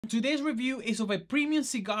Today's review is of a premium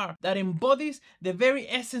cigar that embodies the very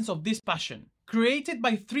essence of this passion. Created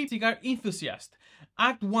by 3 cigar enthusiasts,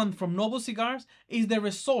 Act1 from Noble Cigars is the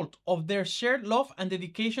result of their shared love and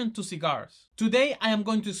dedication to cigars. Today I am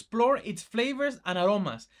going to explore its flavors and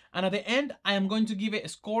aromas, and at the end I am going to give it a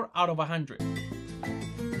score out of 100.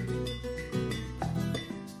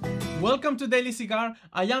 Welcome to Daily Cigar.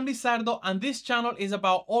 I am Lisardo and this channel is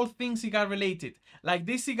about all things cigar related, like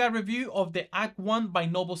this cigar review of the Act1 by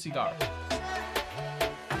Noble Cigars.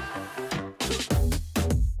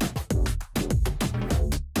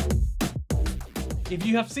 If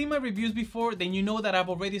you have seen my reviews before, then you know that I've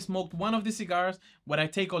already smoked one of the cigars where I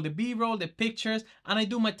take all the B-roll, the pictures, and I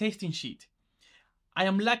do my tasting sheet. I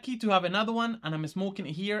am lucky to have another one and I'm smoking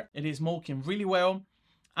it here. It is smoking really well.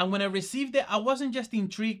 And when I received it, I wasn't just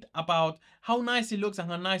intrigued about how nice it looks and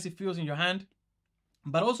how nice it feels in your hand,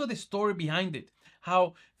 but also the story behind it.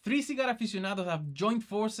 How 3 cigar aficionados have joined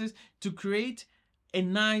forces to create a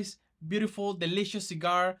nice, beautiful, delicious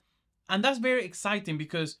cigar. And that's very exciting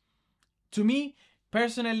because to me,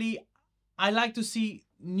 personally, I like to see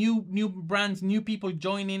new brands, new people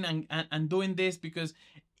joining and doing this because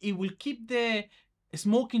it will keep the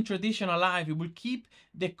smoking tradition alive. It will keep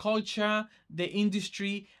the culture, the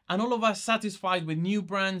industry, and all of us satisfied with new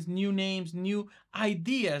brands, new names, new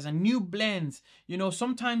ideas, and new blends. You know,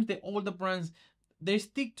 sometimes the older brands, they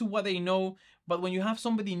stick to what they know, but when you have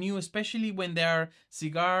somebody new, especially when they are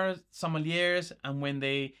cigar sommeliers and when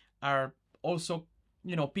they are also,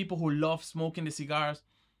 you know, people who love smoking the cigars,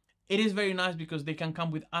 it is very nice because they can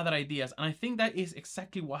come with other ideas. And I think that is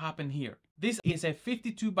exactly what happened here. This is a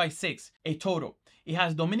 52x6, a Toro. It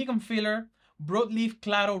has Dominican filler, broadleaf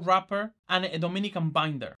claro wrapper, and a Dominican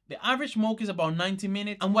binder. The average smoke is about 90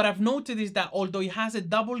 minutes. And what I've noted is that although it has a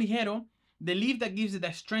double ligero, the leaf that gives it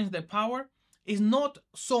the strength, the power, is not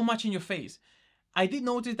so much in your face. I did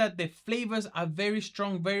notice that the flavors are very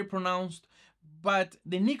strong, very pronounced, but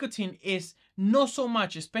the nicotine is not so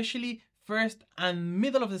much, especially first and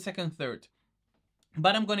middle of the second third.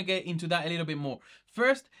 But I'm going to get into that a little bit more.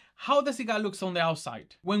 First, how the cigar looks on the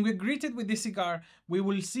outside. When we're greeted with this cigar, we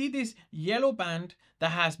will see this yellow band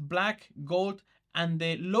that has black, gold, and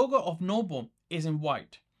the logo of Noble is in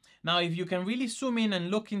white. Now, if you can really zoom in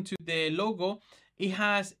and look into the logo, it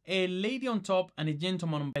has a lady on top and a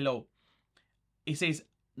gentleman below. It says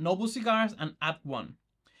Noble Cigars and Act1.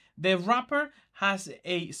 The wrapper has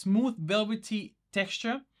a smooth velvety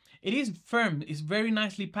texture. It is firm, it's very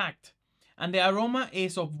nicely packed. And the aroma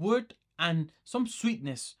is of wood and some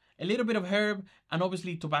sweetness, a little bit of herb, and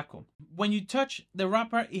obviously tobacco. When you touch the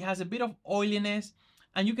wrapper, it has a bit of oiliness,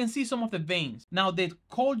 and you can see some of the veins. Now, the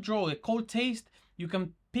cold draw, the cold taste, you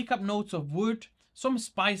can pick up notes of wood, some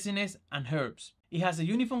spiciness, and herbs. It has a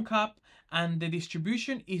uniform cap, and the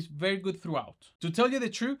distribution is very good throughout. To tell you the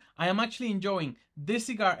truth, I am actually enjoying this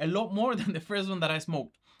cigar a lot more than the first one that I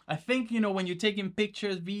smoked. I think, you know, when you're taking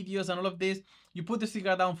pictures, videos, and all of this, you put the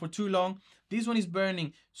cigar down for too long. This one is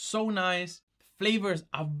burning so nice. Flavors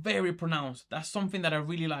are very pronounced. That's something that I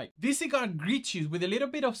really like. This cigar greets you with a little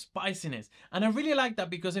bit of spiciness. And I really like that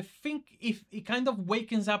because I think if it kind of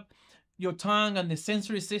wakens up your tongue and the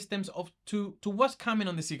sensory systems to what's coming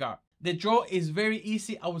on the cigar. The draw is very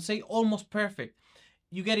easy. I would say almost perfect.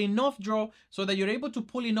 You get enough draw so that you're able to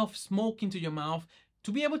pull enough smoke into your mouth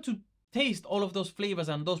to be able to taste all of those flavors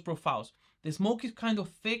and those profiles. The smoke is kind of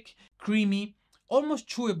thick, creamy, almost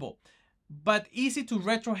chewable, but easy to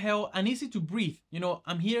retrohale and easy to breathe. You know,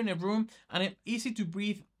 I'm here in a room and it's easy to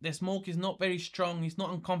breathe. The smoke is not very strong, it's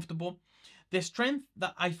not uncomfortable. The strength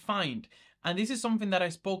that I find, and this is something that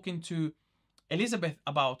I've spoken to Elizabeth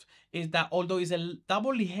about, is that although it's a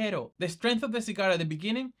double ligero, the strength of the cigar at the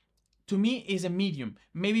beginning, to me, is a medium,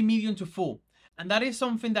 maybe medium to full. And that is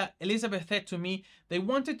something that Elizabeth said to me. They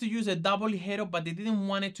wanted to use a double ligero, but they didn't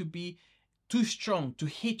want it to be too strong, to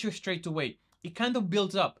hit you straight away. It kind of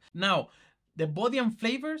builds up. Now, the body and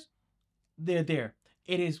flavors, they're there.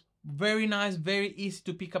 It is very nice, very easy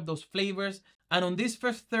to pick up those flavors. And on this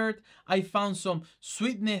first third, I found some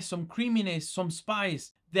sweetness, some creaminess, some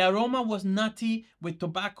spice. The aroma was nutty with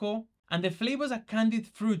tobacco, and the flavors are candied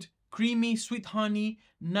fruit, creamy, sweet honey,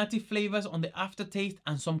 nutty flavors on the aftertaste,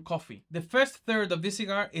 and some coffee. The first third of this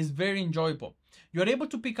cigar is very enjoyable. You're able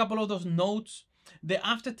to pick up all of those notes. The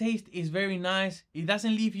aftertaste is very nice. It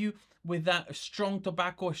doesn't leave you with that strong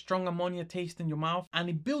tobacco, strong ammonia taste in your mouth, and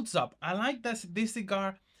it builds up. I like that this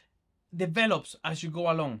cigar develops as you go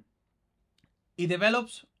along. It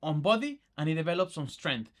develops on body and it develops on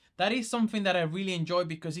strength. That is something that I really enjoy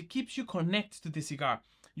because it keeps you connected to the cigar.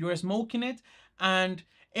 You're smoking it, and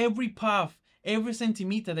every puff, every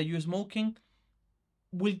centimeter that you're smoking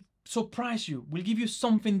will surprise you, will give you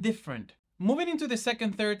something different. Moving into the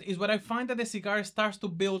second third is what I find that the cigar starts to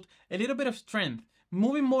build a little bit of strength,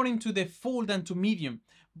 moving more into the full than to medium,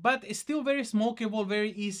 but it's still very smokable,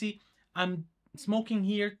 very easy. I'm smoking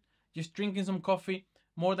here, just drinking some coffee,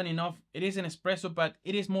 more than enough. It is an espresso, but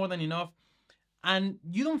it is more than enough. And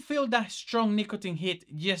you don't feel that strong nicotine hit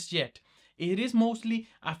just yet. It is mostly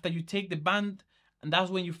after you take the band, and that's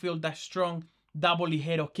when you feel that strong double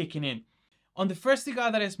ligero kicking in. On the first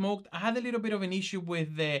cigar that I smoked, I had a little bit of an issue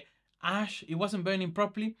with the ash. It wasn't burning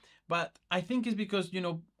properly, but I think it's because, you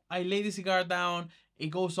know, I lay the cigar down, it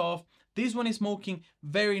goes off. This one is smoking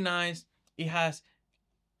very nice. It has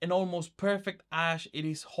an almost perfect ash. It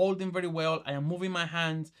is holding very well. I am moving my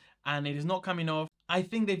hands and it is not coming off. I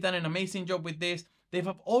think they've done an amazing job with this. They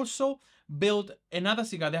have also built another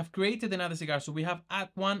cigar. They have created another cigar. So we have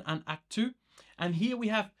Act 1 and Act 2. And here we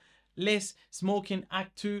have Liz smoking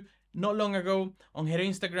Act 2 not long ago on her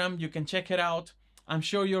Instagram. You can check it out. I'm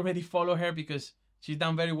sure you already follow her because she's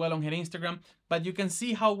done very well on her Instagram. But you can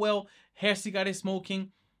see how well her cigar is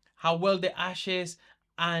smoking, how well the ash is,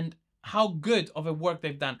 and how good of a work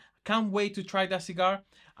they've done. Can't wait to try that cigar.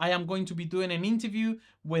 I am going to be doing an interview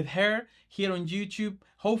with her here on YouTube.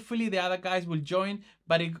 Hopefully the other guys will join,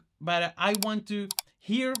 but I want to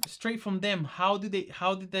hear straight from them. How did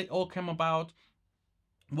they all come about?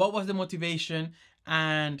 What was the motivation?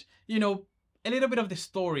 And, you know, a little bit of the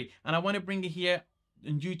story. And I want to bring it here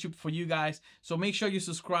on YouTube for you guys. So make sure you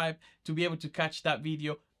subscribe to be able to catch that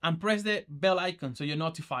video and press the bell icon so you're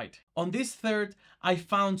notified. On this third, I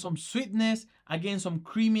found some sweetness, again some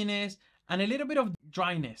creaminess, and a little bit of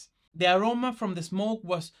dryness. The aroma from the smoke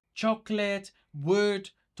was chocolate, wood,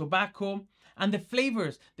 tobacco, and the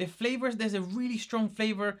flavors, there's a really strong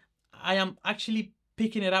flavor. I am actually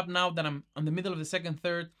picking it up now that I'm on the middle of the second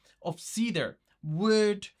third, of cedar,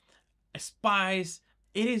 wood, spice.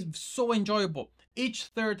 It is so enjoyable. Each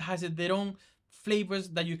third has their own flavors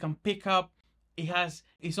that you can pick up. It has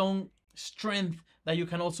its own strength that you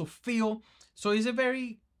can also feel. So it's a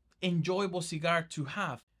very enjoyable cigar to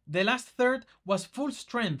have. The last third was full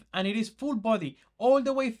strength and it is full body all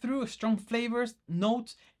the way through, strong flavors,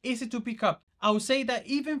 notes, easy to pick up. I would say that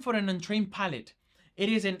even for an untrained palate, it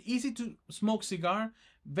is an easy to smoke cigar,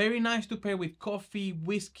 very nice to pair with coffee,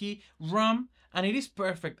 whiskey, rum, and it is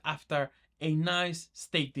perfect after a nice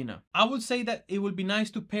steak dinner. I would say that it would be nice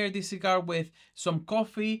to pair this cigar with some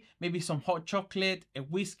coffee, maybe some hot chocolate, a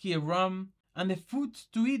whiskey, a rum, and the foods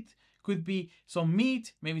to eat could be some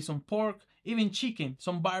meat, maybe some pork, even chicken,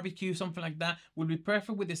 some barbecue, something like that would be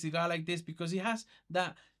perfect with a cigar like this because it has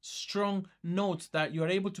that strong notes that you're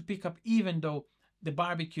able to pick up even though the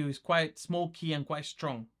barbecue is quite smoky and quite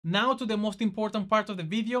strong. Now to the most important part of the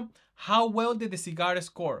video, how well did the cigar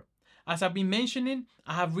score? As I've been mentioning,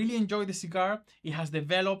 I have really enjoyed the cigar. It has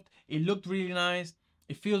developed, it looked really nice,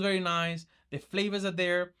 it feels very nice, the flavors are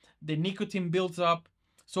there, the nicotine builds up.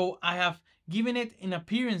 So I have given it in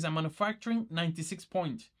appearance and manufacturing 96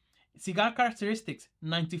 points. Cigar characteristics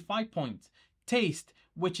 95 points. Taste,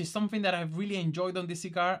 which is something that I've really enjoyed on this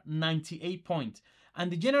cigar, 98 points.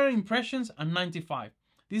 And the general impressions are 95.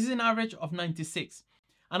 This is an average of 96.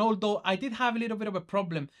 And although I did have a little bit of a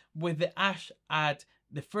problem with the ash at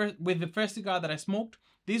the first cigar that I smoked,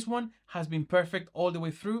 this one has been perfect all the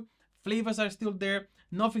way through. Flavors are still there.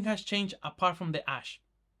 Nothing has changed apart from the ash.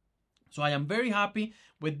 So I am very happy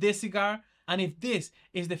with this cigar. And if this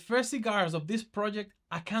is the first cigars of this project,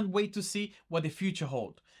 I can't wait to see what the future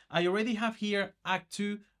holds. I already have here Act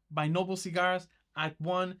 2 by Noble Cigars, Act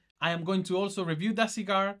 1. I am going to also review that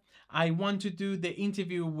cigar. I want to do the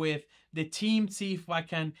interview with the team, see if I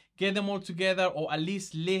can get them all together, or at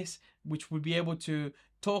least Liz, which will be able to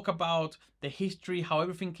talk about the history, how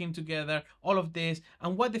everything came together, all of this,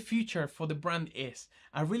 and what the future for the brand is.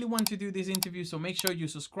 I really want to do this interview, so make sure you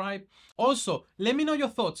subscribe. Also, let me know your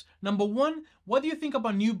thoughts. Number one, what do you think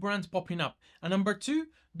about new brands popping up? And number two,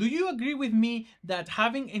 do you agree with me that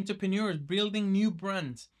having entrepreneurs building new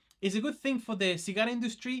brands is a good thing for the cigar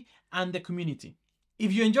industry and the community?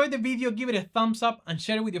 If you enjoyed the video, give it a thumbs up and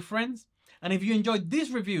share it with your friends. And if you enjoyed this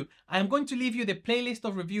review, I am going to leave you the playlist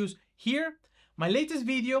of reviews here, my latest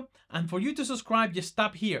video, and for you to subscribe, just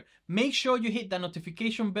tap here. Make sure you hit that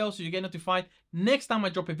notification bell so you get notified next time I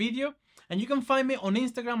drop a video. And you can find me on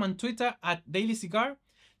Instagram and Twitter at Daily Cigar.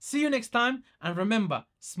 See you next time, and remember,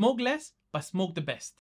 smoke less, but smoke the best.